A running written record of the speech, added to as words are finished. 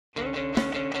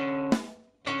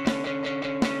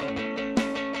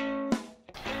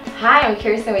Hi, I'm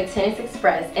Kiersten with Tennis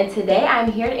Express, and today I'm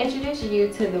here to introduce you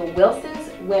to the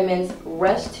Wilson's Women's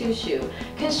Rush 2 shoe,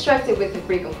 constructed with the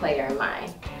frequent player in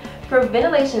mind. For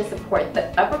ventilation support,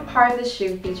 the upper part of the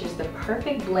shoe features the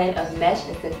perfect blend of mesh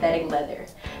and synthetic leather.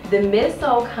 The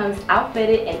midsole comes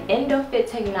outfitted in EndoFit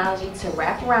technology to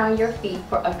wrap around your feet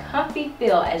for a comfy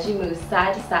feel as you move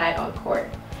side to side on court.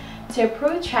 To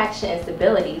improve traction and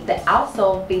stability, the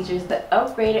outsole features the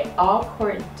upgraded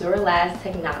all-court Duralast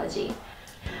technology.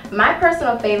 My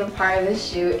personal favorite part of this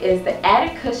shoe is the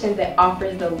added cushion that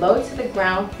offers the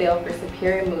low-to-the-ground feel for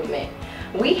superior movement.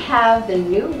 We have the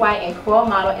new white and coral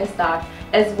model in stock,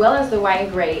 as well as the white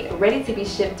and gray, ready to be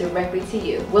shipped directly to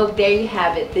you. Well, there you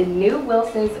have it, the new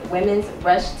Wilson's Women's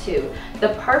Rush 2,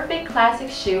 the perfect classic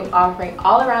shoe offering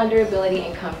all-around durability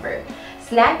and comfort.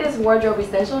 Snag this wardrobe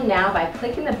essential now by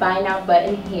clicking the Buy Now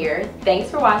button here. Thanks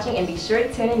for watching, and be sure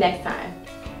to tune in next time.